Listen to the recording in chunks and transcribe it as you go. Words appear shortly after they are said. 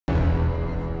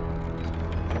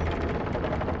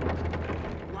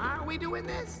we doing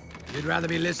this? You'd rather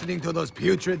be listening to those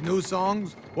putrid new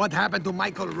songs? What happened to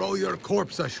Michael Row Your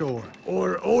Corpse Ashore?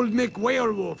 Or Old Mick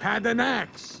Werewolf Had an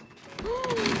Axe?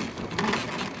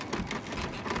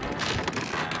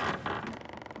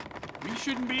 We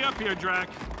shouldn't be up here, Drac.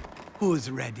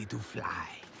 Who's ready to fly?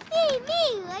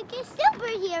 Me, like a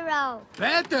superhero.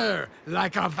 Better,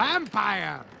 like a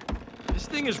vampire. This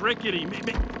thing is rickety.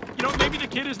 Maybe the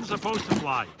kid isn't supposed to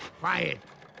fly. Quiet.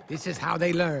 This is how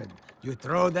they learn. You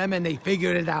throw them and they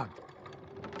figure it out.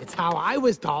 It's how I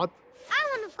was taught. I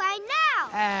want to fly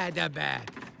now. The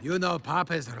bat. You know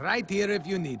Papa's right here if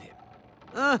you need him.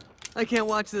 I can't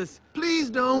watch this. Please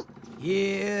don't.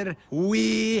 Here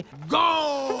we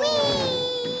go! Whee!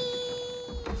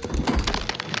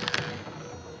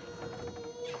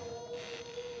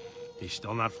 He's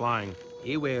still not flying.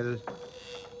 He will.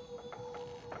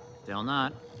 Still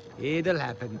not. It'll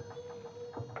happen.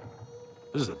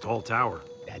 This is a tall tower.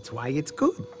 That's why it's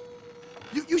good.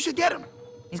 You should get him.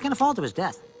 He's gonna fall to his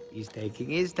death. He's taking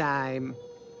his time.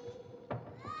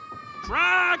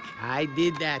 Drac! I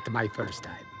did that my first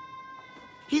time.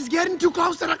 He's getting too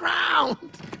close to the ground.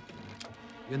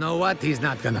 You know what? He's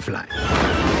not gonna fly.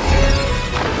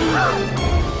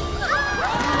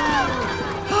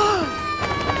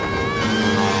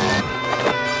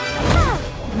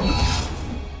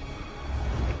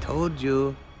 I told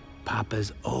you,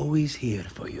 Papa's always here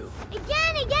for you. Again!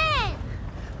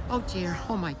 Oh dear,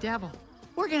 oh my devil.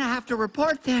 We're gonna have to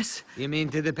report this. You mean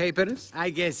to the papers? I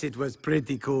guess it was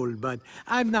pretty cool, but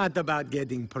I'm not about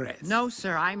getting press. No,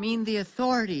 sir, I mean the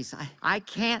authorities. I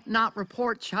can't not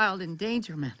report child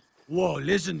endangerment. Whoa,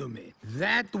 listen to me.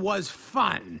 That was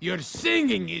fun. Your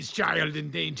singing is child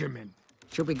endangerment.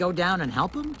 Should we go down and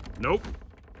help him? Nope.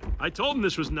 I told him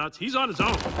this was nuts. He's on his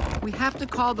own. We have to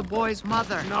call the boy's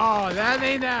mother. No, that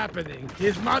ain't happening.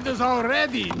 His mother's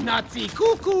already Nazi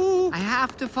cuckoo. I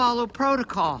have to follow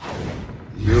protocol.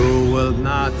 You will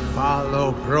not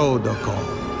follow protocol.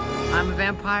 I'm a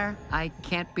vampire. I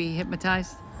can't be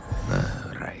hypnotized.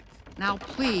 Right. Now,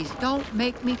 please, don't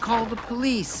make me call the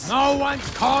police. No one's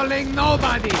calling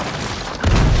nobody.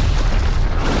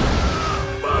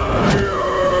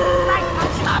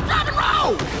 Stop down the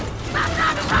road! Stop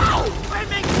down the road!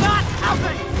 Women not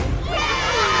helping!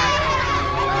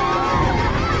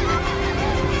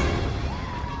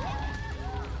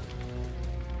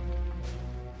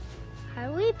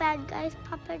 Are we bad guys,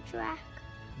 Papa Drac?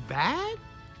 Bad?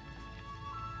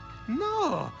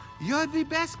 No, you're the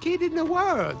best kid in the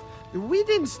world. We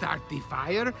didn't start the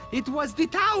fire. It was the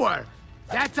tower.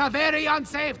 That's a very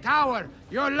unsafe tower.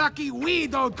 You're lucky we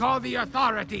don't call the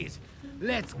authorities.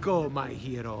 Let's go, my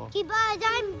hero. Keep eyes,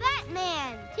 I'm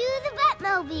Batman. To the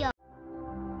Batmobile.